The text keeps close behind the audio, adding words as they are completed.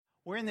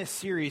We're in this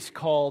series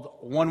called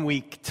 1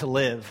 Week to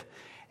Live,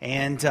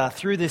 and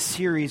through this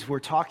series we're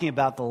talking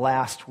about the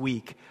last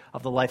week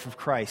of the life of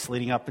Christ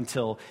leading up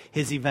until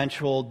his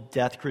eventual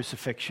death,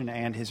 crucifixion,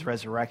 and his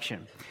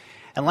resurrection.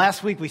 And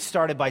last week we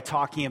started by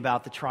talking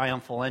about the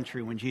triumphal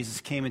entry when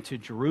Jesus came into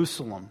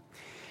Jerusalem.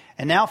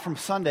 And now from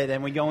Sunday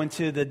then we go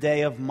into the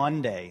day of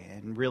Monday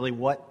and really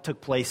what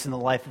took place in the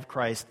life of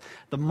Christ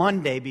the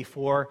Monday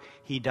before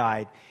he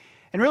died.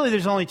 And really,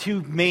 there's only two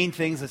main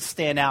things that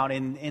stand out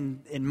in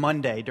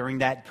Monday during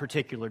that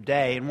particular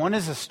day. And one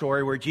is a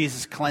story where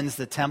Jesus cleansed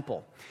the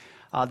temple.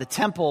 The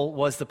temple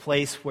was the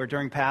place where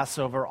during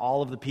Passover,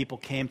 all of the people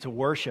came to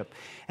worship.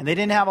 And they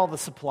didn't have all the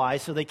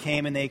supplies, so they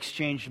came and they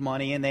exchanged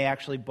money and they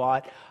actually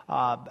bought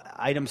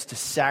items to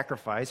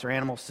sacrifice, or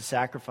animals to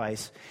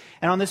sacrifice.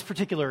 And on this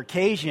particular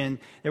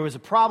occasion, there was a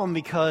problem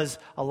because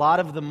a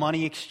lot of the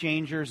money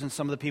exchangers and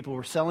some of the people who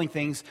were selling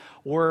things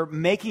were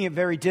making it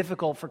very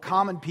difficult for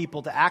common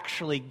people to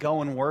actually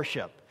go and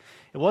worship.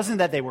 It wasn't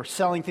that they were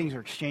selling things or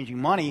exchanging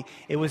money.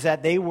 It was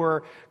that they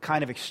were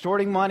kind of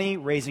extorting money,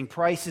 raising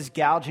prices,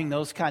 gouging,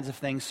 those kinds of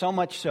things, so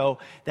much so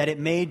that it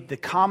made the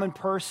common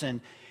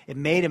person, it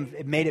made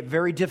it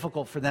very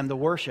difficult for them to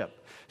worship.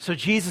 So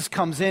Jesus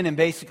comes in and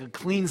basically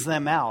cleans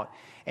them out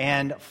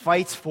and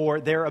fights for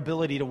their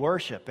ability to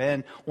worship.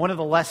 And one of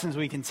the lessons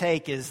we can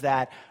take is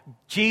that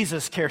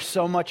Jesus cares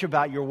so much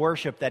about your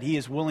worship that he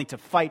is willing to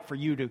fight for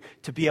you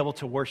to be able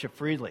to worship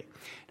freely.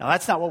 Now,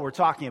 that's not what we're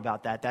talking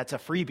about. That's a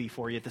freebie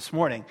for you this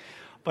morning.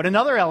 But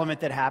another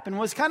element that happened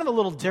was kind of a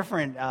little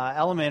different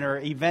element or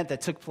event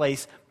that took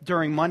place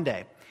during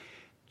Monday.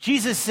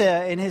 Jesus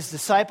and his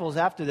disciples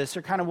after this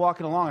are kind of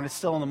walking along, and it's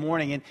still in the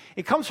morning, and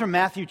it comes from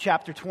Matthew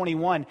chapter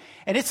 21,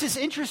 and it's this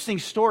interesting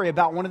story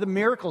about one of the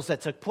miracles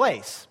that took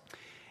place.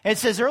 And it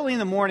says, early in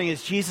the morning,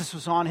 as Jesus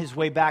was on his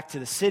way back to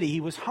the city,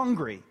 he was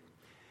hungry.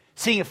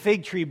 Seeing a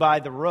fig tree by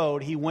the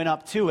road, he went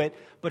up to it,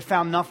 but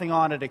found nothing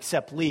on it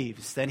except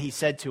leaves. Then he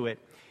said to it,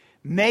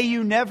 "May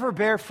you never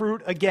bear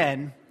fruit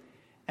again."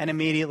 And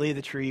immediately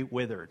the tree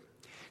withered.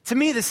 To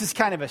me, this is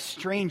kind of a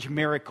strange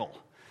miracle.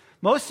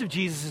 Most of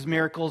Jesus'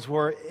 miracles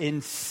were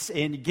in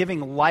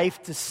giving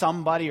life to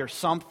somebody or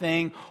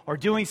something, or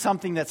doing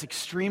something that's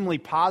extremely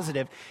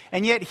positive.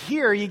 And yet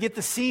here you get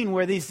the scene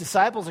where these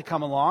disciples have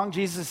come along,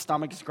 Jesus'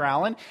 stomach is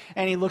growling,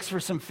 and he looks for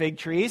some fig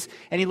trees,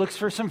 and he looks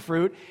for some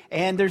fruit,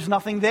 and there's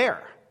nothing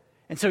there.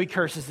 And so he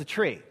curses the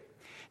tree.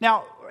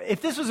 Now,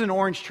 if this was an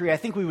orange tree, I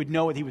think we would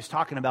know what he was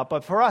talking about.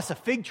 But for us, a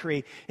fig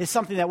tree is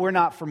something that we're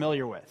not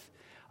familiar with.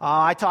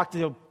 I talked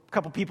to a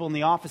couple people in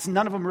the office, and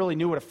none of them really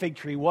knew what a fig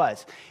tree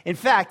was. In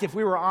fact, if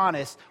we were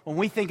honest, when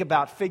we think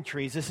about fig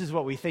trees, this is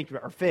what we think,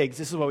 or figs,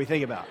 this is what we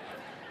think about.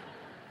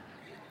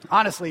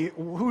 Honestly,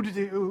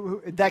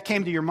 who that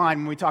came to your mind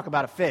when we talk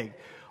about a fig?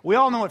 We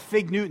all know what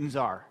fig Newtons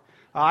are.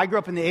 I grew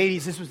up in the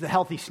 80s. This was the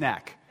healthy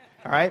snack,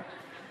 all right?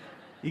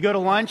 You go to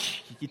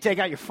lunch, you take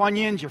out your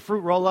Funyuns, your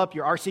fruit roll-up,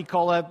 your RC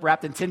Cola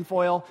wrapped in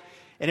tinfoil,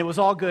 and it was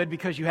all good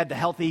because you had the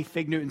healthy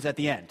fig Newtons at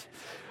the end.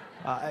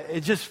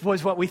 It just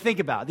was what we think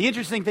about. The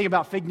interesting thing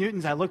about fig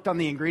Newtons, I looked on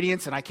the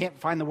ingredients and I can't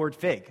find the word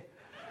fig.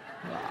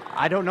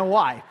 I don't know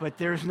why, but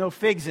there's no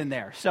figs in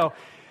there. So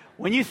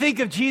when you think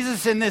of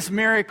Jesus in this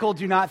miracle,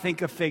 do not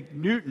think of fig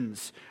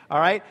Newtons, all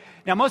right?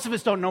 Now, most of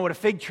us don't know what a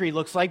fig tree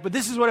looks like, but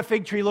this is what a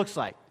fig tree looks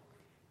like.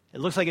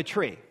 It looks like a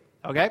tree,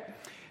 okay?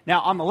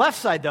 Now, on the left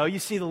side, though, you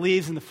see the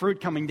leaves and the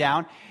fruit coming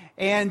down.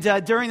 And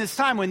during this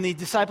time, when the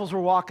disciples were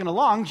walking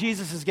along,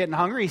 Jesus is getting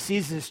hungry. He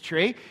sees this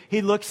tree.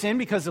 He looks in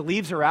because the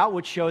leaves are out,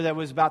 which show that it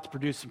was about to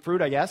produce some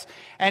fruit, I guess.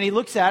 And he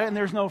looks at it, and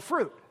there's no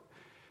fruit.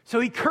 So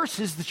he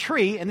curses the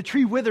tree, and the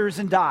tree withers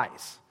and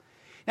dies.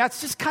 Now, it's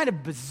just kind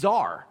of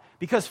bizarre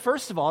because,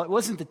 first of all, it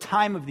wasn't the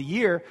time of the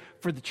year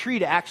for the tree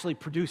to actually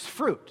produce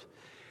fruit.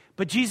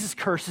 But Jesus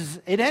curses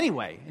it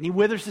anyway, and he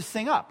withers this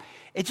thing up.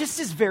 It just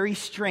is very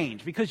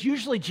strange because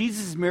usually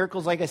Jesus'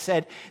 miracles, like I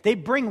said, they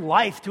bring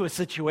life to a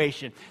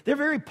situation. They're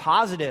very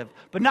positive,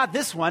 but not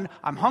this one.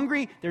 I'm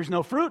hungry, there's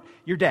no fruit,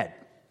 you're dead.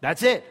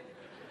 That's it.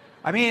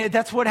 I mean,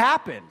 that's what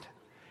happened.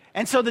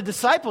 And so the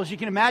disciples, you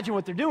can imagine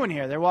what they're doing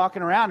here. They're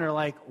walking around, they're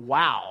like,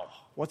 wow,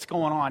 what's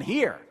going on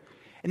here?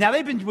 And now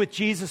they've been with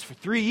Jesus for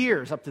 3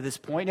 years up to this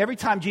point. And every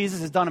time Jesus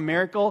has done a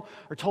miracle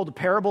or told a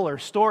parable or a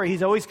story,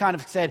 he's always kind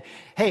of said,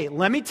 hey,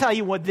 let me tell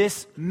you what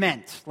this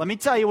meant. Let me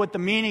tell you what the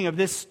meaning of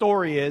this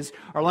story is,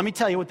 or let me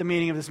tell you what the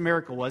meaning of this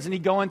miracle was. And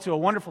he'd go into a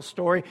wonderful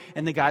story,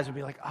 and the guys would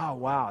be like, oh,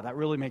 wow, that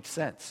really makes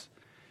sense.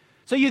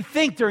 So you'd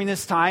think during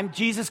this time,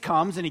 Jesus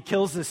comes and he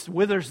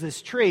withers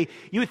this tree.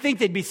 You would think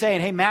they'd be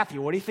saying, hey,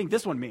 Matthew, what do you think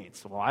this one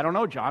means? Well, I don't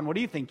know, John. What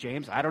do you think,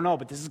 James? I don't know,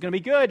 but this is going to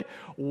be good.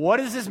 What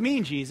does this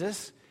mean,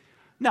 Jesus?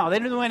 No, they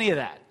didn't do any of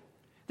that.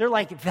 They're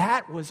like,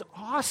 that was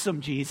awesome,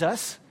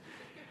 Jesus.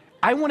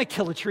 I want to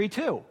kill a tree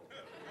too.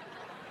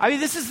 I mean,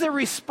 this is their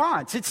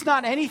response. It's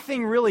not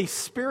anything really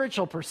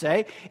spiritual per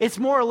se. It's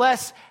more or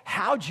less,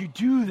 how'd you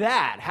do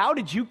that? How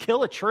did you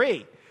kill a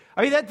tree?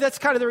 I mean, that's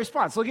kind of the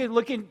response. Look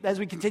at as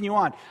we continue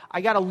on.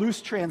 I got a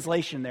loose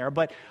translation there,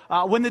 but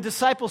when the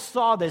disciples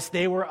saw this,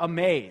 they were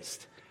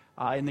amazed.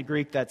 In the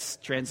Greek, that's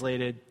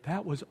translated,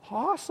 that was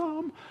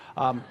awesome.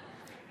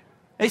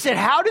 They said,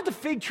 "How did the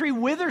fig tree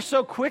wither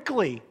so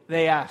quickly?"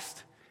 they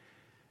asked.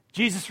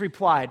 Jesus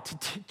replied,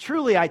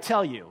 "Truly I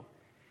tell you,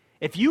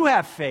 if you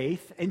have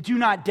faith and do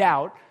not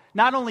doubt,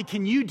 not only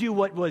can you do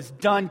what was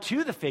done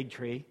to the fig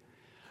tree,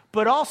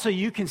 but also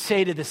you can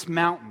say to this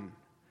mountain,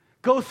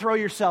 'Go throw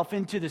yourself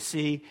into the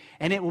sea,'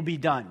 and it will be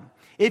done.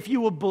 If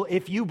you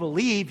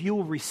believe, you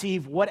will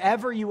receive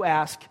whatever you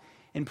ask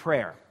in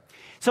prayer."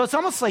 So it's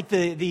almost like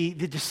the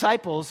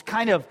disciples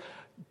kind of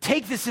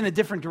take this in a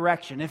different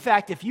direction. In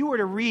fact, if you were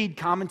to read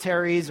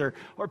commentaries or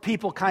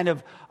people kind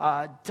of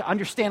to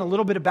understand a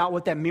little bit about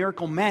what that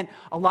miracle meant,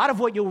 a lot of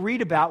what you'll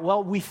read about,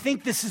 well, we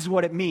think this is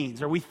what it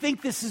means, or we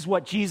think this is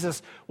what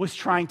Jesus was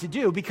trying to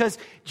do, because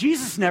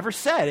Jesus never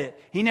said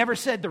it. He never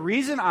said, "The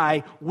reason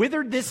I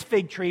withered this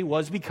fig tree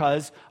was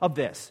because of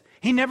this."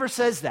 He never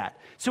says that.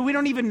 So we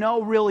don't even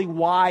know really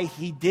why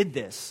he did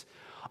this,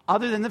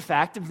 other than the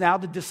fact of now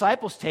the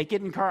disciples take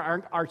it and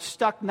are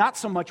stuck not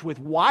so much with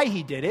why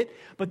he did it,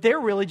 but they're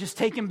really just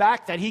taken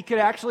back that he could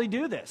actually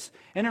do this.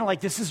 And they're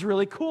like, "This is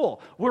really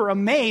cool. We're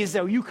amazed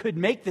that you could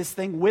make this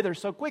thing wither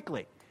so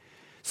quickly."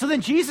 So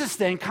then Jesus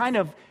then kind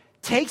of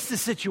takes the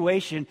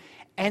situation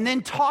and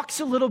then talks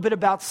a little bit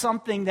about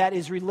something that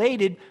is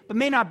related, but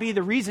may not be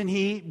the reason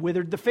he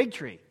withered the fig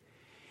tree.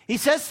 He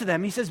says to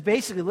them, he says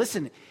basically,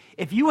 "Listen,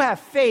 if you have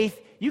faith,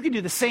 you can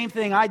do the same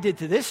thing I did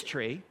to this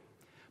tree.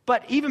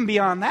 But even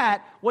beyond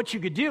that, what you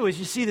could do is,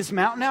 you see this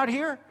mountain out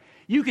here?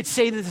 You could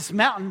say to this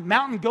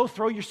mountain, go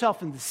throw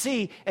yourself in the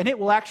sea, and it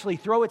will actually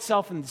throw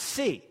itself in the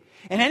sea.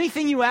 And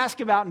anything you ask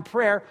about in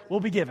prayer will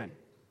be given."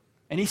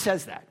 And he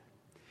says that.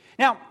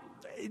 Now,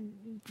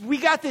 we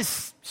got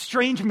this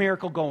strange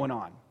miracle going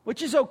on,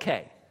 which is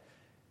okay.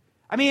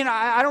 I mean,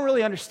 I don't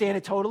really understand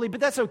it totally,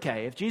 but that's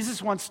okay. If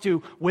Jesus wants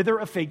to wither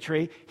a fig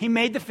tree, he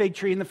made the fig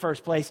tree in the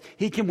first place,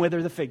 he can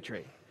wither the fig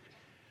tree.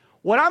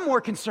 What I'm more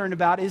concerned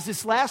about is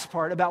this last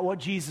part about what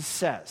Jesus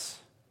says.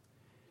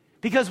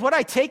 Because what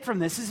I take from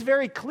this is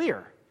very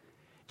clear.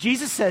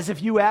 Jesus says,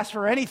 if you ask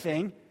for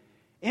anything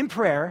in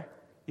prayer,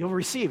 you'll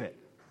receive it.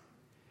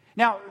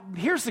 Now,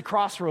 here's the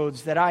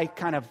crossroads that I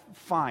kind of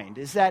find,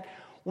 is that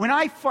when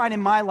I find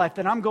in my life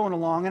that I'm going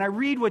along and I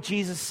read what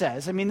Jesus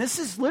says, I mean, this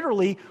is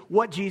literally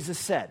what Jesus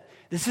said.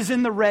 This is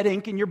in the red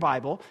ink in your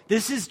Bible.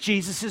 This is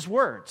Jesus'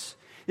 words.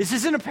 This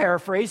isn't a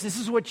paraphrase. This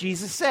is what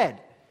Jesus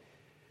said.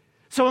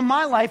 So in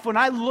my life, when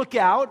I look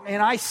out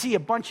and I see a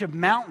bunch of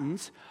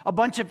mountains, a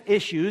bunch of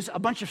issues, a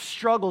bunch of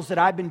struggles that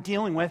I've been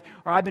dealing with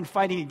or I've been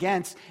fighting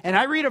against, and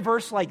I read a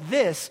verse like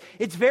this,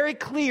 it's very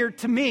clear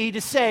to me to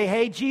say,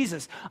 "Hey,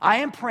 Jesus, I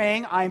am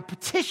praying, I am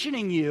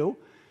petitioning you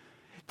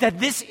that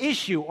this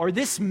issue or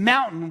this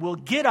mountain will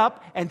get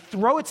up and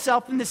throw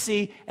itself in the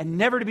sea and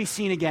never to be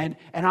seen again,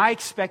 and I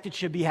expect it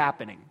should be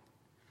happening."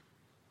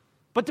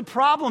 But the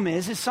problem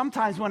is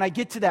sometimes when I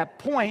get to that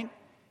point,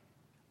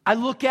 I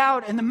look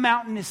out and the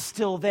mountain is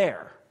still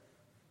there.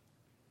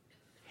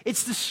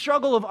 It's the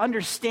struggle of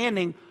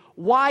understanding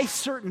why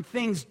certain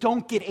things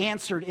don't get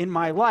answered in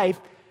my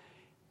life,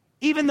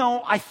 even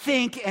though I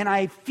think and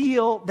I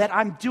feel that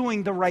I'm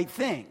doing the right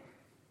thing.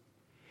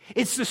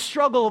 It's the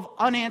struggle of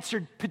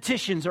unanswered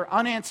petitions or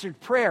unanswered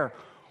prayer,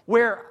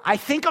 where I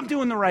think I'm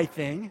doing the right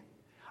thing.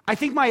 I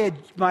think my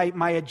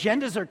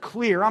agendas are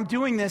clear. I'm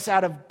doing this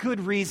out of good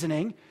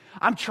reasoning.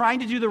 I'm trying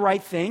to do the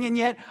right thing, and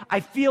yet I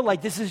feel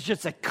like this is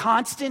just a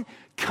constant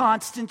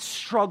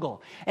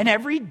struggle. And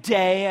every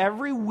day,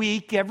 every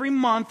week, every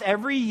month,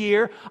 every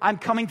year, I'm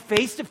coming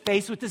face to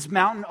face with this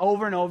mountain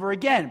over and over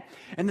again.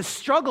 And the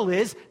struggle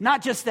is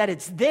not just that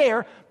it's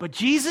there, but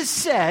Jesus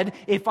said,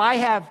 if I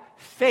have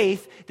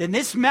faith, then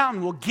this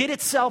mountain will get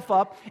itself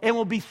up and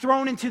will be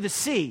thrown into the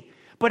sea.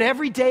 But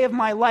every day of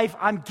my life,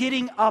 I'm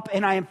getting up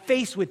and I am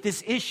faced with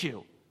this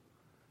issue.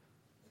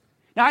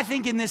 Now, I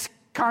think in this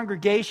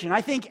congregation, I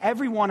think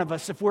every one of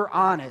us, if we're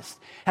honest,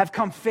 have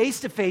come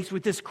face to face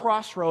with this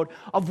crossroad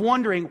of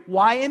wondering,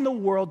 why in the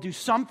world do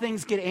some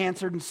things get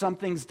answered and some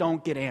things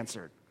don't get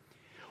answered?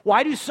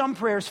 Why do some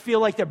prayers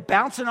feel like they're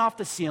bouncing off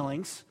the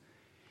ceilings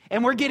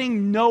and we're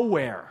getting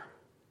nowhere?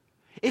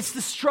 It's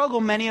the struggle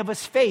many of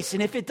us face,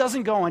 and if it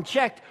doesn't go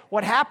unchecked,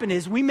 what happens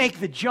is we make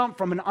the jump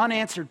from an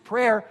unanswered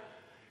prayer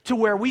to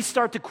where we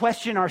start to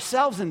question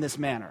ourselves in this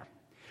manner.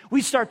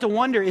 We start to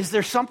wonder, is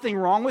there something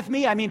wrong with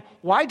me? I mean,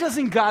 why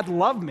doesn't God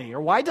love me? Or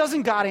why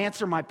doesn't God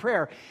answer my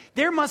prayer?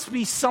 There must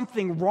be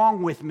something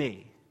wrong with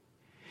me.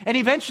 And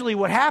eventually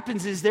what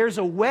happens is there's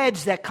a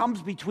wedge that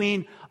comes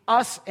between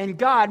us and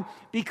God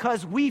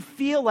because we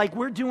feel like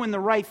we're doing the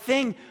right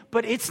thing,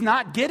 but it's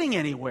not getting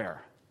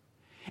anywhere.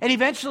 And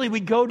eventually we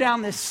go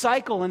down this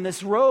cycle and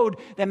this road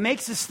that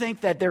makes us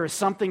think that there is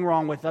something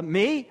wrong with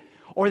me,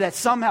 or that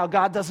somehow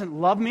God doesn't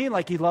love me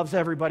like he loves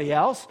everybody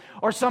else,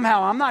 or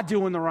somehow I'm not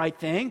doing the right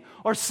thing,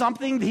 or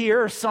something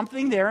here or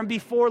something there. And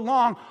before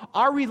long,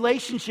 our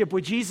relationship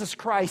with Jesus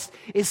Christ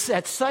is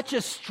at such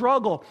a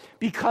struggle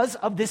because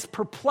of this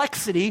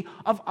perplexity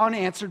of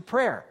unanswered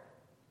prayer.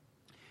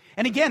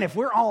 And again, if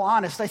we're all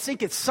honest, I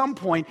think at some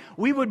point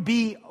we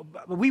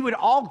would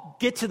all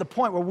get to the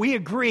point where we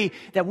agree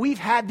that we've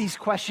had these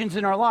questions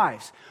in our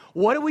lives.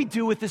 What do we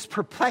do with this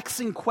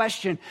perplexing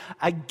question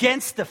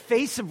against the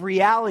face of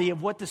reality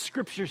of what the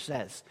Scripture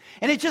says?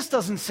 And it just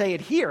doesn't say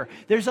it here.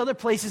 There's other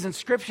places in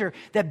Scripture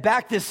that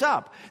back this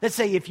up, that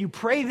say if you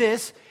pray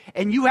this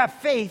and you have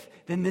faith,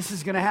 then this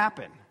is going to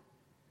happen.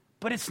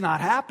 But it's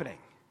not happening.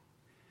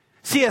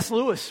 C.S.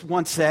 Lewis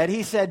once said,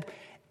 he said,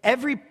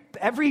 every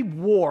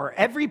war,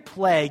 every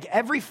plague,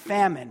 every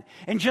famine,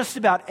 and just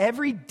about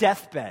every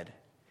deathbed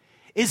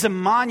is a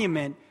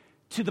monument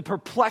to the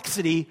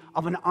perplexity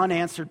of an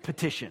unanswered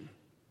petition.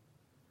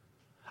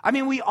 I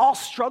mean, we all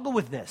struggle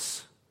with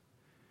this.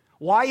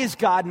 Why is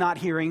God not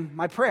hearing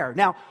my prayer?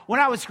 Now, when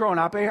I was growing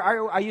up,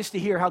 I used to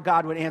hear how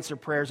God would answer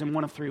prayers in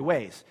one of three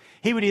ways.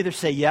 He would either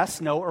say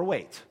yes, no, or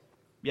wait.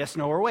 Yes,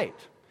 no, or wait.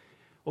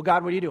 Well,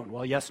 God, what are you doing?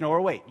 Well, yes, no,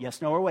 or wait.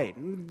 Yes, no, or wait.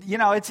 You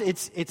know,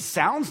 it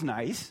sounds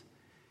nice.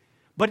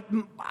 But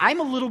I'm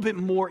a little bit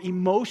more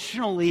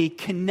emotionally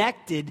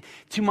connected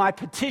to my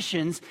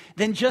petitions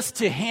than just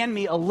to hand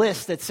me a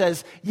list that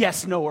says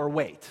yes, no, or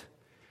wait.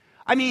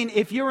 I mean,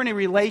 if you're in a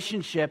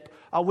relationship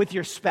with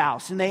your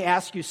spouse and they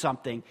ask you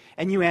something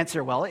and you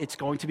answer, well, it's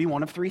going to be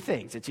one of three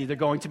things. It's either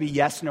going to be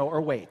yes, no, or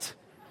wait.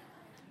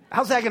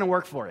 How's that going to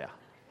work for you?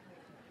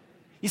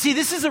 You see,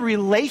 this is a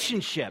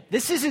relationship.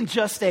 This isn't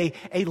just a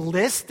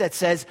list that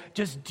says,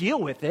 just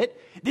deal with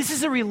it. This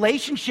is a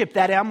relationship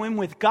that I'm in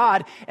with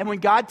God. And when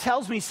God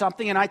tells me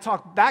something and I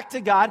talk back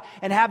to God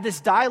and have this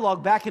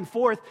dialogue back and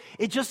forth,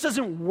 it just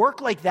doesn't work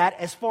like that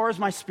as far as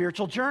my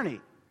spiritual journey.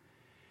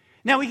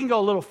 Now, we can go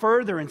a little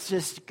further and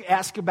just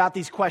ask about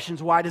these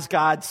questions. Why does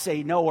God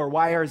say no, or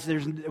why is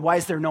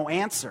there no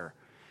answer?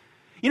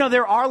 You know,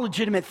 there are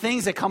legitimate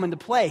things that come into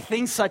play.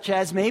 Things such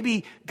as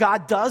maybe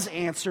God does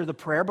answer the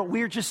prayer, but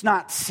we're just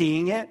not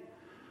seeing it.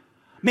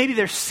 Maybe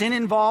there's sin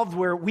involved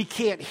where we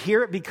can't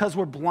hear it because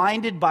we're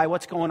blinded by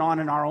what's going on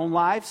in our own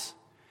lives.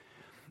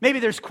 Maybe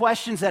there's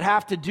questions that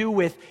have to do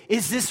with,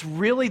 is this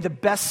really the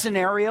best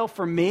scenario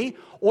for me?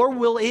 Or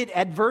will it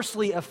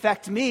adversely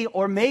affect me?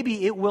 Or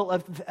maybe it will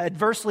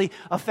adversely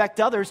affect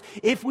others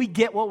if we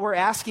get what we're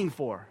asking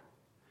for.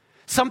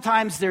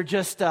 Sometimes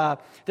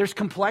there's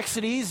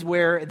complexities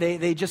where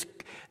they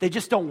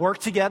just don't work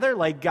together.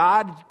 Like,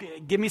 God,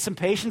 give me some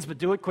patience, but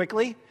do it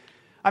quickly.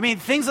 I mean,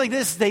 things like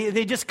this,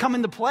 they just come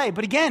into play.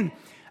 But again,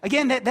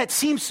 that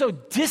seems so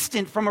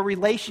distant from a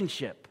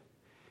relationship.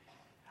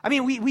 I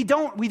mean, we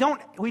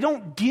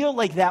don't deal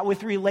like that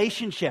with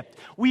relationship.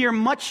 We are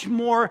much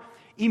more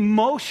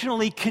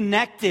emotionally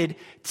connected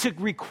to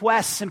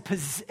requests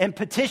and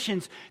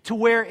petitions to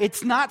where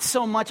it's not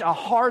so much a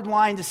hard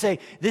line to say,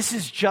 this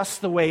is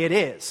just the way it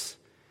is.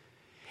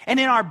 And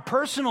in our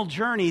personal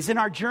journeys, in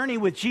our journey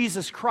with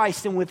Jesus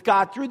Christ and with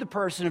God through the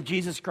person of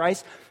Jesus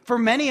Christ, for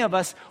many of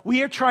us,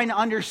 we are trying to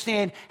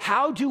understand,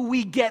 how do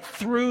we get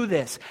through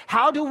this?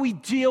 How do we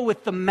deal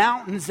with the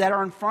mountains that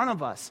are in front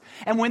of us?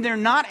 And when they're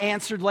not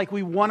answered like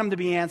we want them to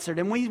be answered,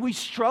 and we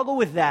struggle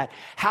with that,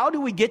 how do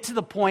we get to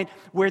the point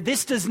where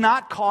this does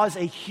not cause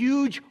a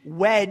huge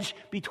wedge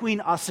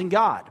between us and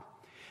God?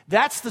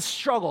 That's the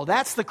struggle.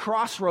 That's the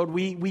crossroad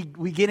we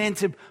get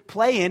into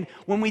play in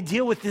when we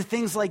deal with the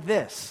things like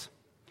this.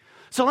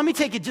 So let me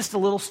take it just a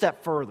little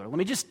step further. Let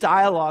me just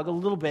dialogue a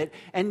little bit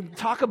and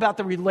talk about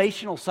the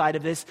relational side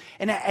of this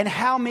and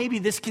how maybe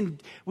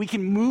we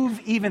can move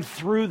even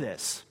through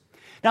this.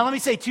 Now, let me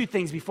say two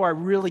things before I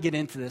really get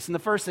into this. And the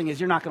first thing is,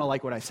 you're not going to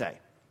like what I say,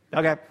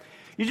 okay?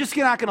 You're just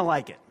not going to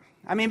like it.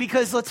 I mean,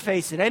 because let's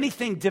face it,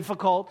 anything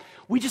difficult,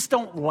 we just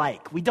don't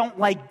like. We don't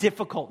like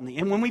difficulty.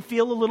 And when we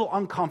feel a little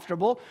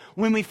uncomfortable,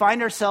 when we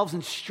find ourselves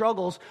in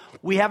struggles,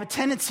 we have a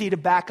tendency to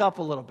back up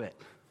a little bit.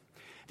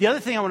 The other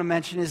thing I want to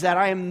mention is that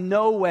I am in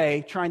no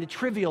way trying to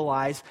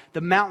trivialize the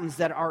mountains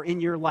that are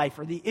in your life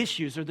or the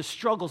issues or the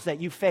struggles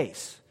that you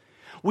face.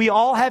 We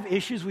all have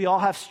issues. We all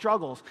have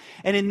struggles.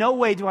 And in no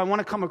way do I want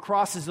to come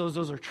across as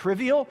those are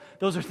trivial.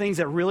 Those are things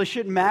that really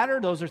shouldn't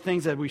matter. Those are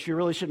things that we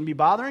really shouldn't be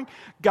bothering.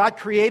 God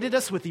created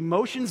us with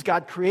emotions.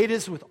 God created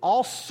us with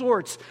all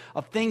sorts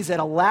of things that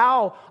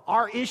allow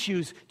our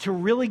issues to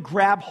really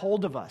grab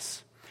hold of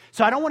us.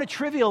 So I don't want to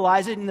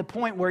trivialize it in the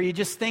point where you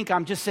just think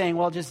I'm just saying,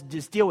 well,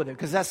 just deal with it,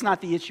 because that's not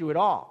the issue at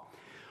all.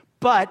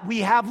 But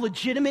we have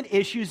legitimate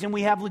issues and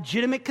we have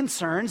legitimate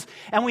concerns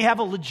and we have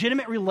a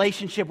legitimate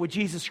relationship with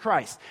Jesus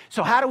Christ.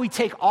 So how do we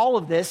take all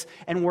of this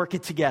and work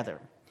it together?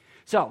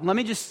 So let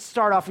me just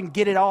start off and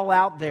get it all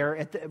out there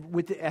at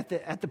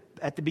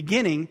the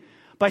beginning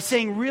by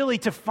saying, really,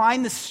 to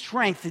find the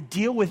strength to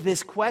deal with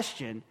this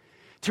question,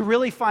 to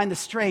really find the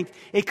strength,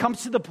 it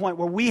comes to the point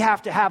where we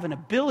have to have an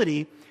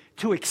ability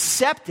to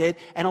accept it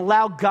and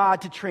allow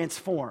God to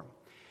transform.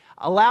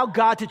 Allow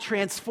God to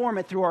transform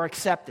it through our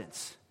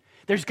acceptance.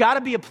 There's got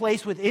to be a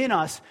place within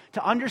us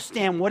to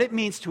understand what it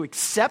means to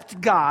accept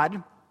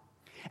God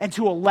and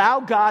to allow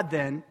God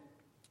then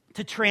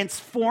to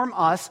transform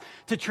us,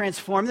 to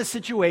transform the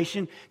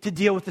situation, to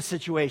deal with the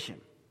situation.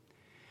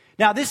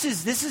 Now, this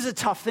is a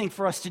tough thing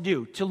for us to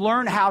do, to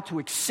learn how to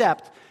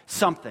accept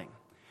something.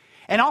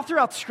 And all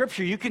throughout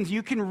Scripture, you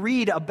can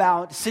read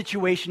about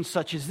situations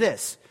such as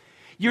this.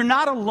 You're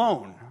not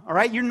alone, all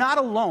right? You're not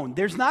alone.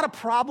 There's not a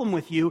problem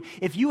with you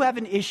if you have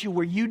an issue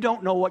where you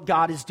don't know what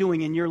God is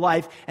doing in your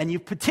life and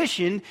you've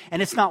petitioned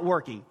and it's not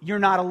working. You're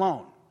not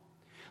alone.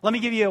 Let me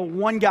give you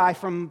one guy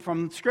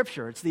from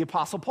Scripture. It's the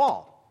Apostle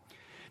Paul.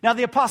 Now,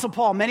 the Apostle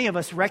Paul, many of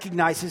us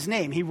recognize his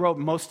name. He wrote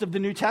most of the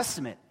New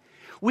Testament.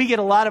 We get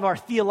a lot of our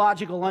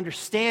theological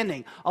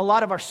understanding, a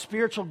lot of our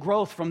spiritual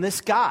growth from this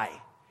guy.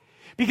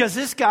 Because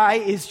this guy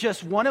is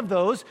just one of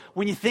those,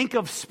 when you think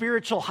of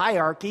spiritual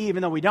hierarchy,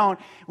 even though we don't,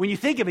 when you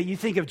think of it, you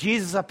think of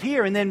Jesus up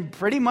here, and then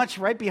pretty much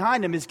right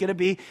behind him is going to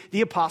be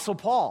the Apostle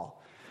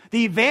Paul,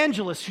 the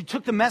evangelist who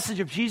took the message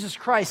of Jesus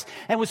Christ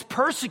and was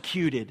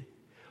persecuted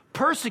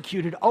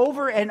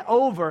over and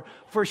over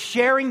for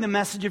sharing the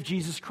message of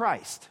Jesus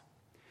Christ.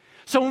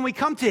 So when we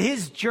come to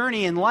his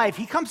journey in life,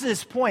 he comes to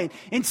this point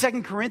in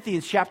 2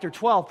 Corinthians chapter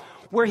 12,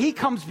 where he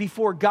comes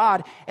before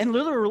God and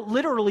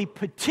literally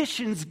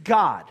petitions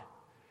God.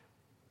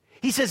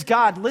 He says,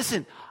 God,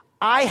 listen,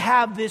 I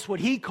have this, what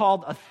he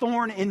called a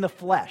thorn in the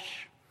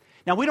flesh.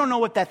 Now, we don't know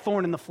what that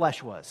thorn in the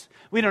flesh was.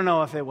 We don't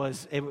know if it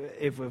was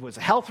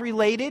health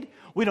related.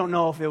 We don't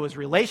know if it was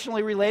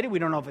relationally related. We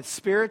don't know if it's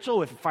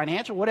spiritual, if it's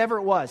financial, whatever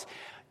it was.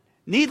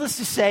 Needless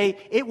to say,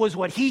 it was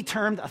what he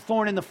termed a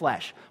thorn in the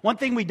flesh. One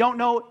thing we don't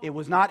know, it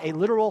was not a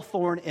literal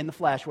thorn in the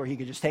flesh where he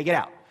could just take it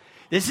out.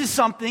 This is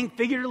something,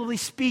 figuratively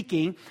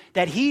speaking,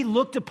 that he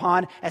looked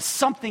upon as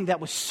something that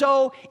was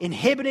so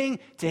inhibiting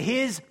to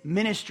his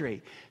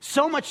ministry.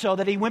 So much so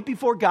that he went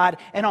before God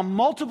and on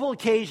multiple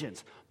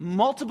occasions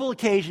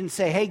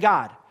say, hey,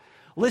 God,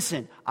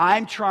 listen,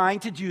 I'm trying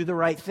to do the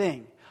right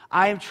thing.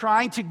 I am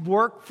trying to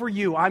work for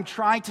you. I'm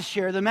trying to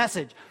share the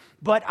message.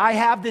 But I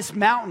have this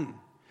mountain.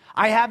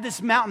 I have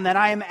this mountain that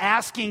I am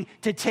asking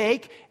to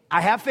take. I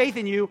have faith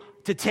in you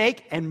to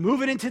take and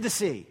move it into the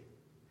sea.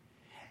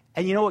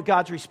 And you know what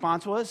God's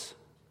response was?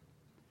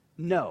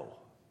 No.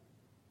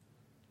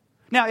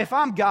 Now, if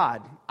I'm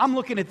God, I'm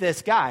looking at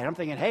this guy and I'm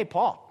thinking, hey,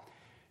 Paul,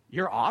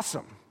 you're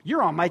awesome.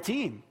 You're on my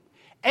team.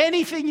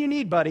 Anything you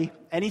need, buddy,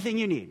 anything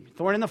you need.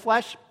 Thorn in the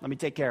flesh, let me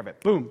take care of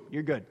it. Boom,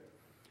 you're good.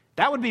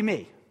 That would be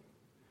me.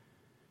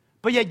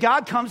 But yet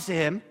God comes to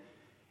him,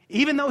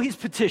 even though he's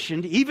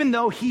petitioned, even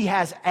though he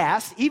has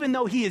asked, even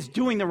though he is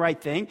doing the right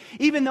thing,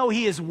 even though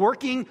he is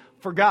working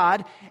for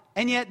God,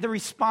 and yet the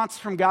response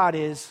from God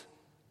is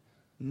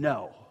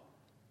no.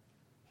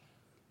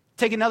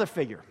 Take another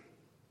figure.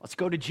 Let's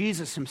go to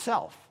Jesus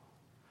himself.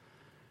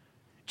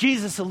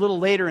 Jesus, a little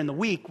later in the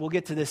week, we'll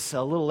get to this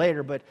a little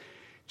later, but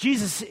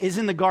Jesus is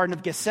in the Garden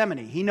of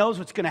Gethsemane. He knows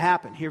what's going to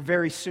happen here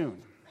very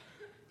soon.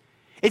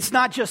 It's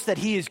not just that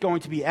he is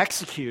going to be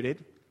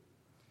executed.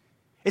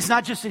 It's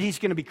not just that he's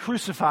going to be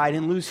crucified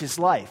and lose his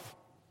life.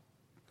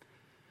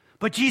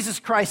 But Jesus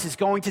Christ is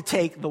going to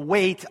take the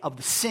weight of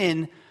the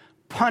sin,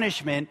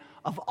 punishment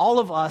of all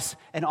of us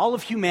and all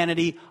of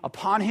humanity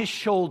upon his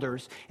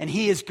shoulders, and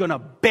he is going to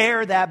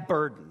bear that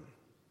burden.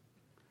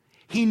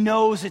 He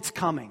knows it's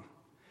coming.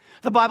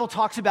 The Bible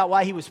talks about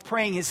why he was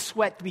praying, his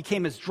sweat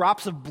became as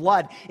drops of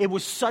blood. It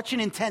was such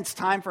an intense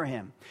time for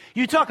him.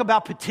 You talk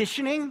about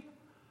petitioning.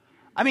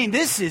 I mean,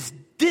 this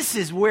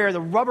is where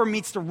the rubber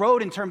meets the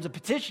road in terms of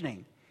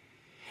petitioning.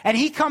 And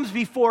he comes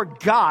before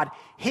God,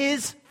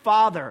 his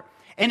Father,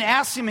 and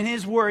asks him in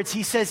his words,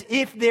 he says,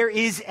 if there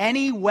is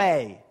any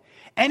way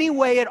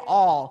at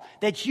all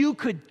that you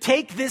could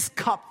take this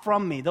cup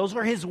from me. Those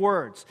are his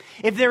words.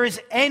 If there is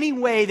any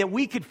way that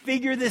we could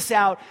figure this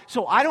out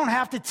so I don't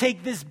have to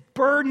take this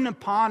burden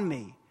upon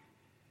me,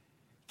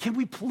 can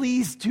we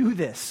please do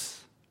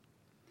this?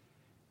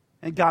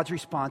 And God's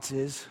response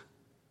is,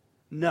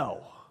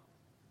 no.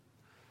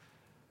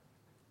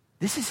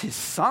 This is his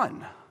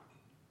son.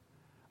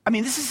 I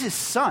mean, this is his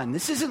son.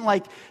 This isn't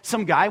like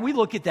some guy. We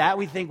look at that,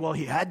 we think, well,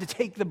 he had to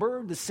take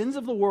the sins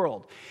of the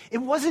world. It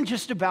wasn't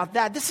just about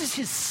that. This is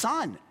his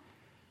son.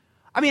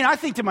 I mean, I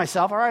think to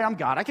myself, all right, I'm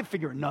God. I can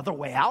figure another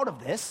way out of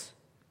this.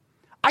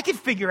 I can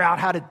figure out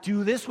how to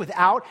do this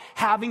without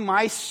having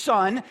my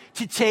son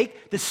to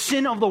take the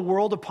sin of the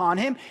world upon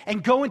him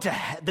and go into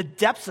the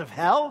depths of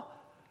hell.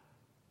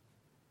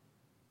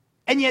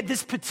 And yet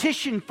this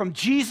petition from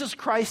Jesus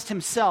Christ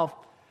himself,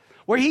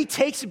 where he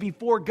takes it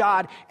before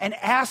God and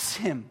asks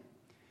him,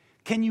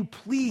 can you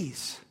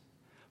please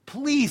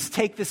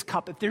take this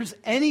cup? If there's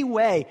any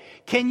way,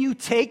 can you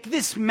take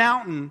this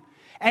mountain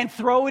and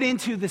throw it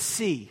into the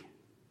sea?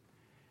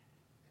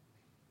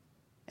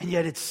 And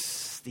yet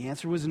the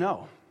answer was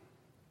no.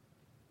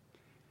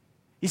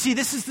 You see,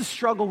 this is the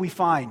struggle we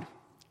find.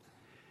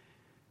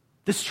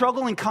 The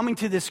struggle in coming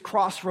to this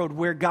crossroad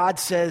where God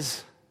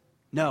says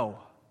no.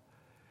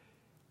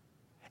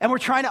 And we're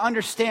trying to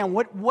understand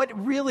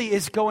what really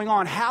is going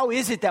on. How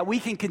is it that we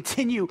can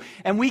continue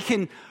and we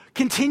can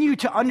continue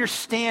to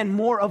understand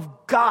more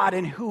of God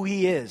and who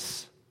he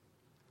is?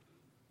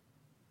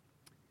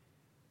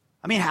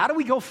 I mean, how do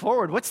we go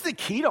forward? What's the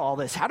key to all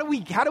this? How do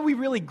we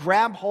really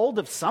grab hold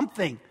of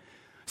something?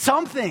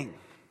 Something.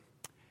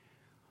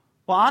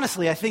 Well,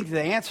 honestly, I think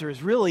the answer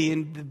is really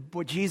in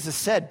what Jesus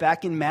said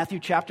back in Matthew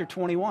chapter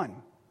 21.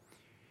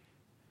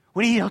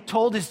 When he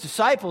told his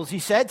disciples, he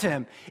said to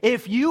him,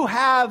 if you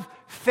have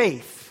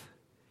faith,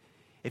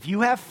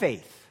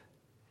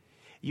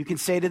 you can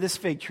say to this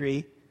fig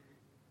tree,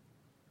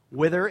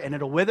 wither, and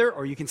it'll wither,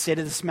 or you can say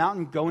to this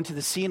mountain, go into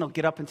the sea, and it'll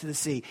get up into the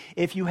sea.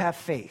 If you have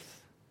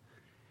faith.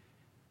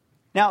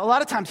 Now, a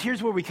lot of times,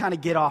 here's where we kind of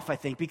get off, I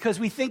think, because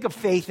we think of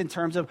faith in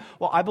terms of,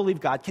 well, I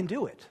believe God can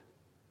do it.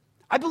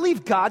 I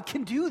believe God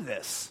can do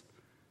this.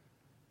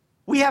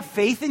 We have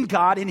faith in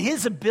God, in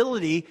his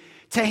ability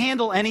to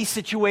handle any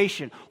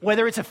situation,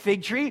 whether it's a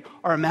fig tree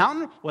or a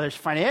mountain, whether it's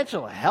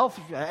financial, health,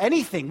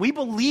 anything. We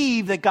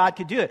believe that God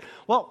could do it.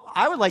 Well,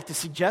 I would like to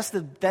suggest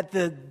that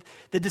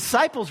the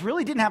disciples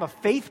really didn't have a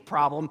faith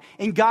problem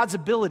in God's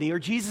ability or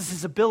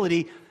Jesus'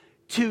 ability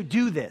to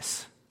do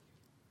this.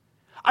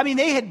 I mean,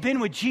 they had been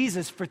with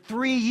Jesus for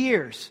 3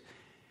 years.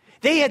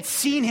 They had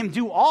seen him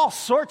do all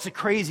sorts of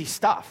crazy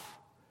stuff.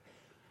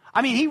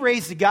 I mean, he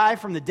raised a guy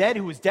from the dead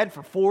who was dead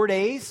for 4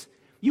 days.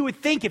 You would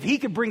think if he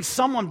could bring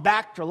someone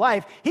back to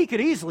life, he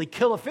could easily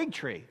kill a fig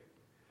tree.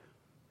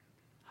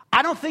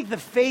 I don't think the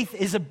faith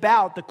is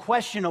about the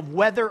question of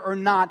whether or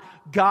not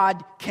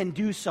God can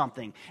do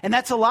something. And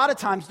that's a lot of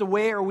times the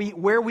way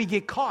where we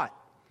get caught.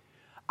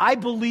 I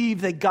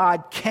believe that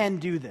God can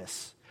do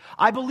this.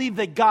 I believe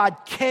that God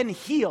can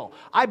heal.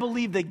 I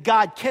believe that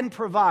God can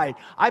provide.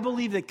 I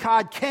believe that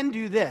God can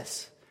do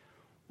this.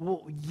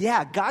 Well,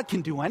 yeah, God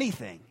can do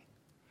anything.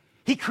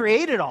 He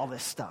created all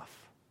this stuff.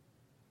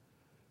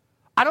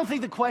 I don't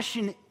think the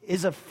question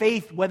is of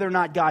faith whether or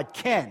not God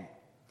can.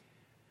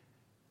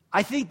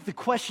 I think the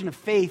question of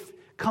faith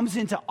comes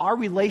into our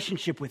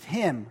relationship with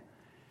him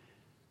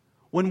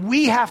when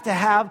we have to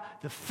have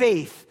the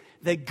faith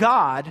that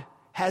God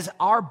has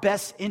our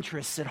best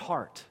interests at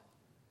heart.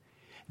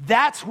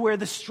 That's where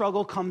the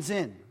struggle comes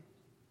in.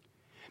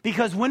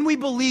 Because when we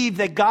believe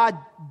that God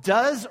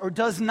does or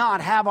does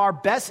not have our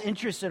best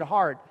interests at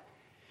heart,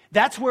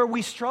 that's where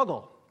we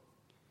struggle.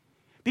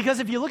 Because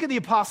if you look at the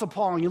Apostle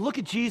Paul and you look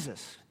at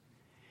Jesus,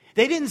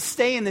 they didn't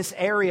stay in this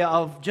area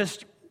of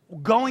just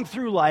going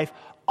through life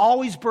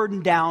always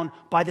burdened down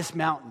by this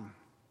mountain.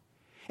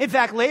 In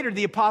fact, later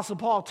the Apostle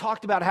Paul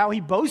talked about how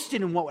he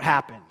boasted in what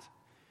happened,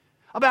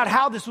 about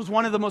how this was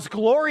one of the most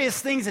glorious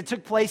things that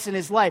took place in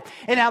his life,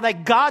 and how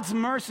that God's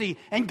mercy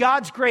and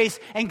God's grace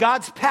and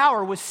God's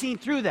power was seen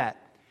through that.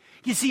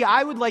 You see,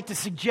 I would like to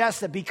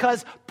suggest that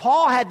because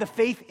Paul had the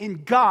faith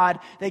in God,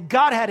 that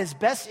God had his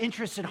best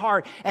interests at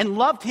heart and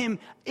loved him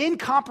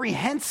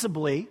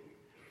incomprehensibly,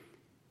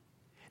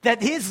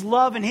 that his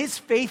love and his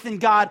faith in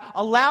God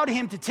allowed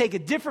him to take a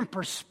different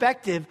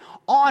perspective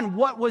on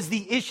what was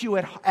the issue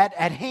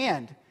at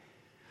hand.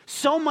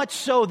 So much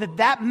so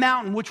that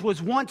mountain, which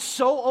was once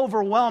so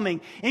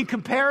overwhelming in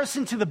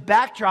comparison to the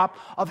backdrop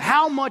of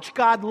how much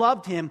God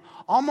loved him,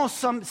 almost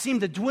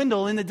seemed to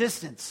dwindle in the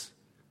distance.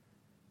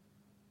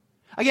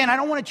 Again, I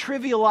don't want to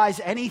trivialize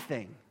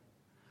anything.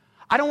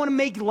 I don't want to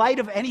make light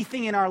of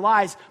anything in our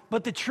lives,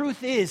 but the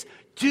truth is,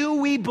 do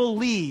we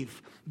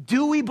believe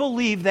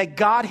that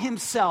God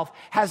himself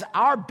has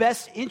our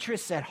best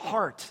interests at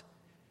heart?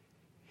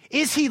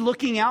 Is he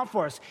looking out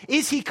for us?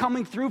 Is he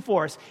coming through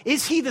for us?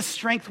 Is he the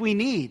strength we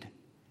need?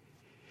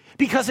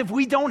 Because if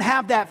we don't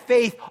have that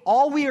faith,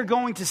 all we are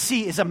going to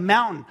see is a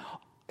mountain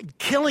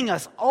killing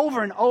us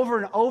over and over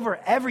and over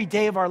every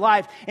day of our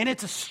life. And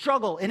it's a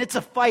struggle and it's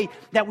a fight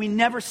that we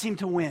never seem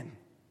to win.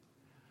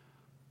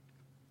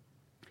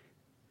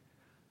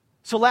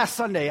 So last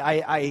Sunday,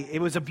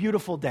 it was a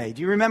beautiful day.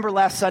 Do you remember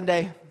last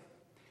Sunday?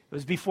 It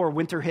was before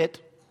winter hit.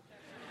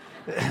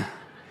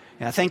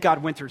 Yeah, thank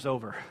God winter's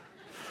over.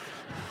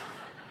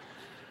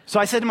 So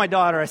I said to my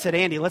daughter,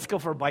 Andy, let's go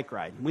for a bike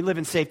ride. We live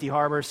in Safety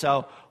Harbor,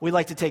 so we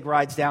like to take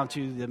rides down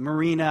to the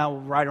marina,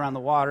 ride around the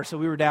water. So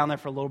we were down there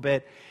for a little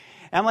bit.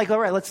 And I'm like, all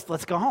right,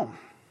 let's go home.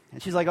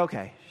 And she's like,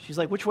 okay. She's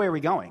like, which way are we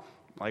going?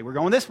 I'm like, we're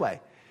going this way.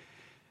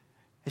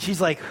 And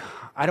she's like,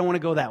 I don't want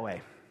to go that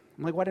way.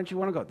 I'm like, why don't you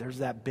want to go? There's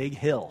that big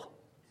hill.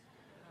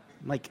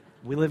 I'm like,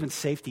 we live in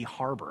Safety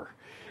Harbor.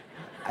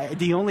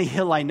 The only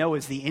hill I know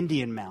is the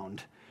Indian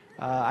Mound.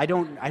 I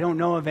don't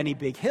know of any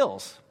big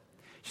hills.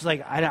 She's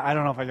like, I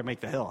don't know if I can make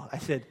the hill. I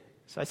said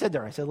to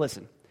her,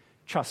 listen,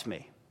 trust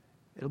me.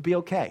 It'll be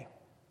okay.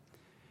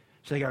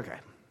 She's like, okay.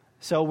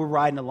 So we're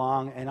riding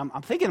along, and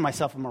I'm thinking to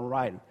myself, I'm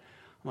riding.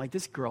 I'm like,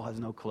 this girl has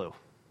no clue.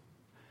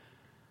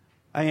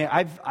 I mean,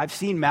 I've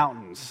seen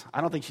mountains.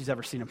 I don't think she's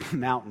ever seen a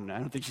mountain. I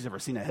don't think she's ever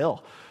seen a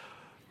hill.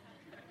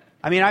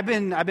 I mean, I've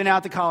been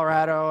out to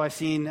Colorado. I've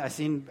seen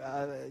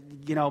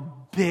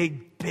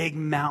big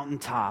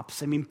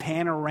mountaintops. I mean,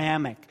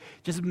 panoramic,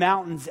 just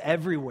mountains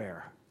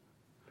everywhere.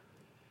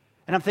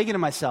 And I'm thinking to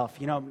myself,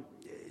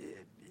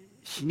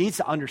 she needs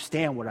to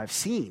understand what I've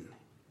seen.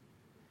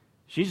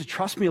 She needs to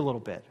trust me a little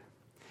bit.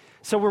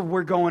 So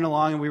we're going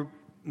along, and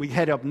we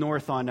head up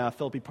north on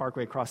Philippi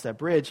Parkway across that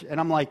bridge. And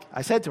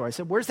I said to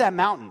her, where's that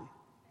mountain?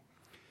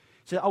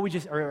 She said,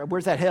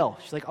 where's that hill?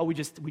 She's like, we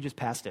just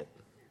passed it.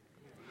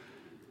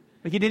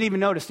 Like, you didn't even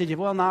notice, did you?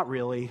 Well, not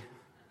really.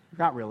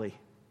 Not really.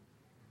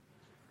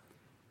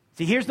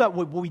 See, here's what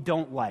we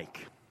don't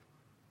like.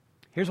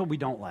 Here's what we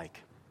don't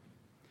like.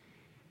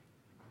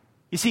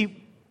 You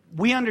see,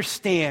 we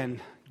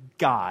understand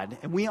God,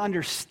 and we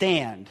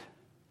understand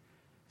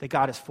that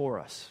God is for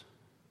us.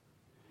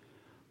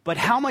 But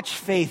how much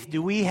faith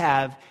do we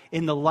have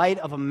in the light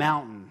of a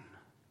mountain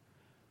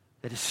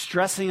that is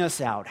stressing us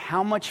out?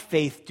 How much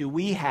faith do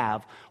we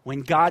have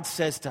when God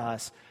says to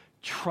us,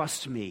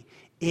 trust me,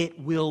 it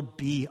will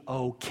be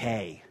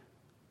okay?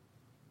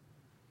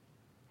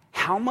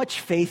 How much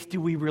faith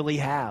do we really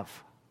have?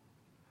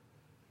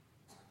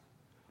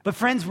 But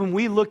friends, when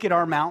we look at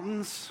our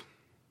mountains,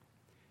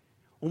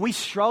 when we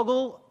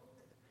struggle,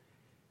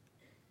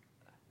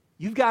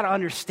 you've got to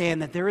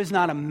understand that there is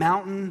not a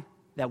mountain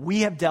that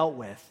we have dealt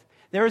with.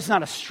 There is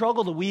not a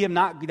struggle that we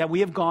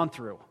have gone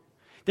through.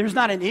 There's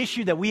not an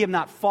issue that we have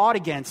not fought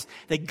against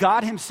that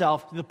God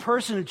himself, the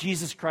person of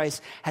Jesus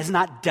Christ, has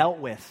not dealt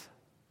with.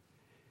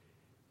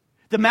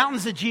 The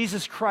mountains that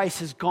Jesus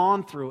Christ has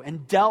gone through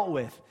and dealt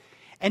with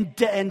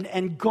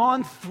and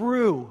gone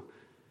through,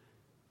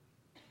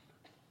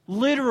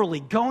 literally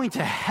going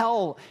to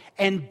hell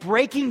and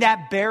breaking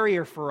that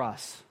barrier for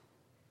us,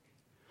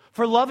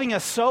 for loving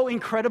us so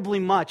incredibly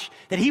much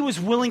that he was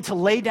willing to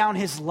lay down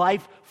his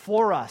life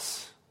for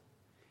us.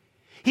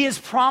 He has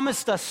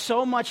promised us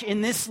so much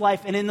in this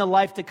life and in the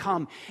life to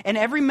come. And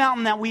every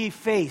mountain that we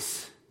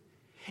face,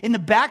 in the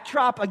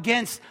backdrop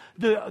against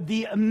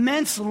the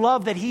immense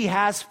love that he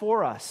has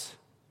for us,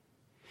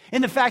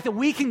 in the fact that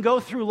we can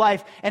go through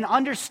life and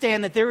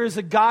understand that there is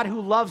a God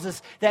who loves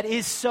us that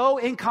is so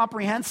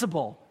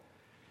incomprehensible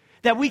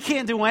that we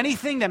can't do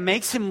anything that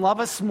makes him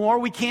love us more.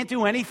 We can't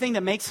do anything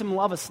that makes him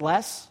love us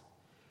less.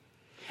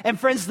 And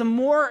friends, the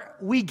more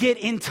we get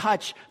in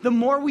touch, the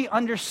more we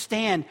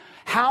understand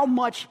how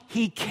much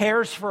he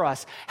cares for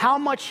us, how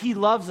much he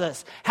loves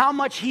us, how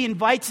much he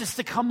invites us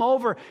to come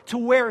over to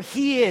where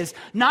he is,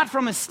 not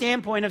from a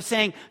standpoint of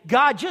saying,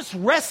 God, just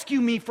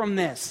rescue me from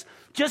this.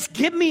 Just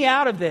get me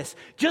out of this.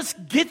 Just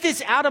get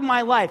this out of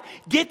my life.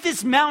 Get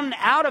this mountain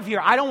out of here.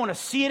 I don't want to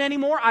see it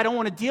anymore. I don't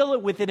want to deal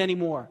with it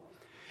anymore.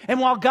 And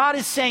while God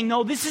is saying,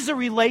 no, this is a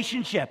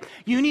relationship.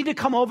 You need to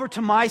come over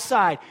to my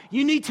side.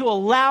 You need to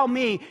allow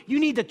me. You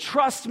need to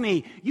trust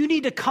me. You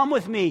need to come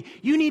with me.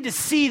 You need to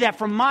see that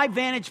from my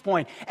vantage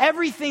point,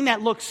 everything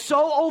that looks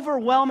so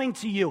overwhelming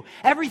to you,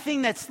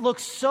 everything that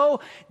looks so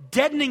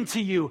deadening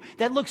to you,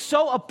 that looks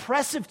so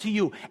oppressive to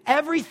you,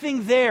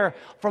 everything there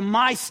from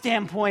my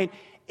standpoint,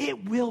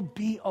 it will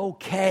be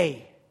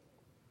okay.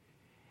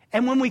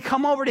 And when we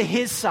come over to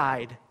his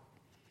side,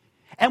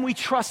 and we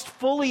trust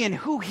fully in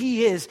who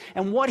he is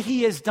and what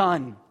he has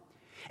done,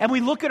 and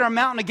we look at our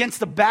mountain against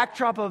the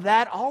backdrop of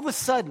that, all of a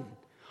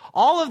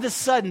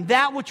sudden,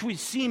 that which we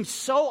seem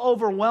so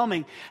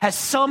overwhelming has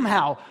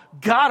somehow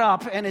got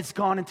up and it's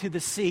gone into the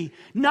sea.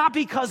 Not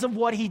because of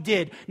what he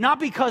did,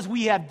 not because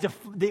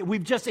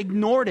we've just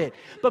ignored it,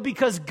 but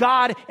because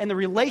God and the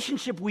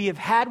relationship we have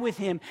had with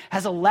him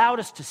has allowed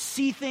us to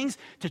see things,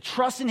 to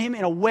trust in him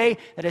in a way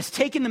that has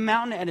taken the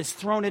mountain and has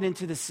thrown it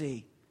into the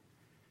sea.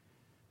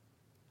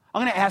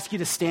 I'm going to ask you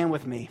to stand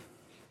with me.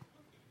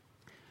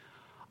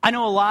 I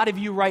know a lot of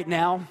you right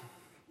now,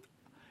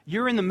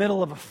 you're in the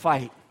middle of a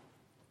fight.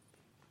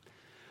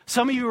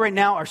 Some of you right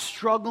now are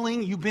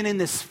struggling. You've been in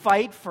this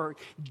fight for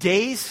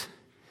days.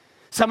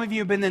 Some of you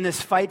have been in this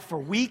fight for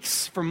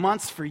weeks, for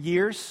months, for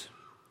years.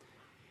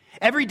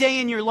 Every day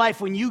in your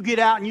life, when you get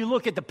out and you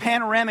look at the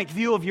panoramic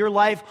view of your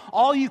life,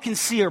 all you can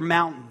see are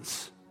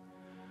mountains.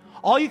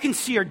 All you can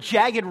see are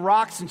jagged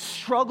rocks and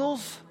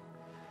struggles.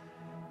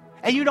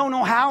 And you don't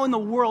know how in the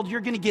world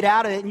you're going to get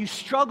out of it. And you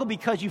struggle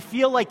because you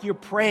feel like you're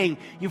praying.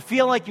 You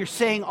feel like you're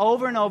saying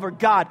over and over,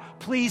 God,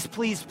 please,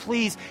 please,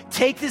 please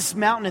take this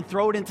mountain and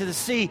throw it into the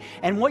sea.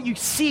 And what you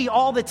see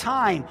all the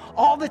time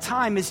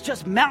is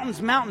just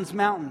mountains, mountains,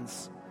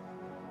 mountains.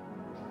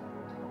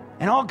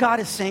 And all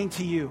God is saying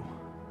to you,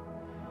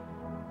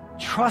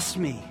 trust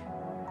me,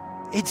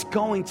 it's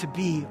going to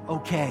be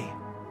okay.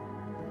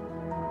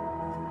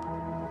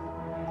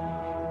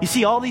 You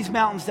see, all these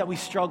mountains that we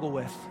struggle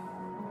with,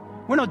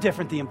 we're no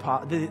different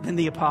than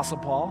the Apostle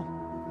Paul.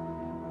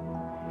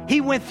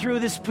 He went through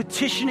this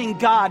petitioning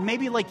God,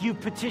 maybe like you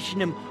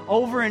petitioned him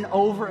over and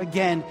over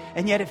again,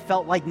 and yet it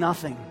felt like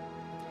nothing.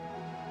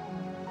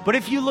 But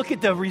if you look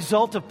at the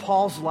result of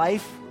Paul's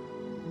life,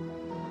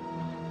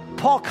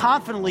 Paul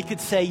confidently could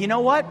say, you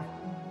know what?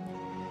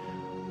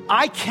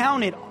 I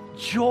count it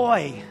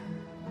joy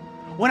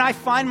when I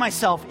find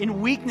myself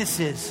in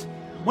weaknesses,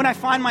 when I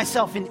find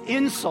myself in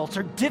insults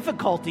or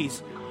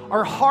difficulties,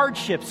 or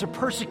hardships or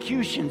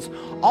persecutions.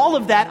 All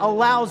of that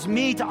allows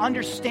me to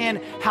understand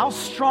how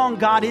strong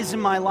God is in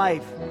my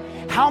life,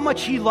 how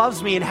much he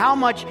loves me, and how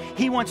much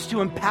he wants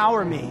to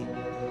empower me.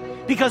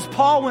 Because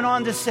Paul went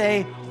on to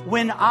say,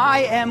 when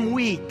I am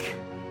weak,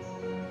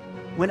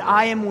 then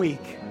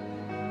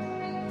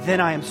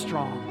I am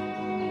strong.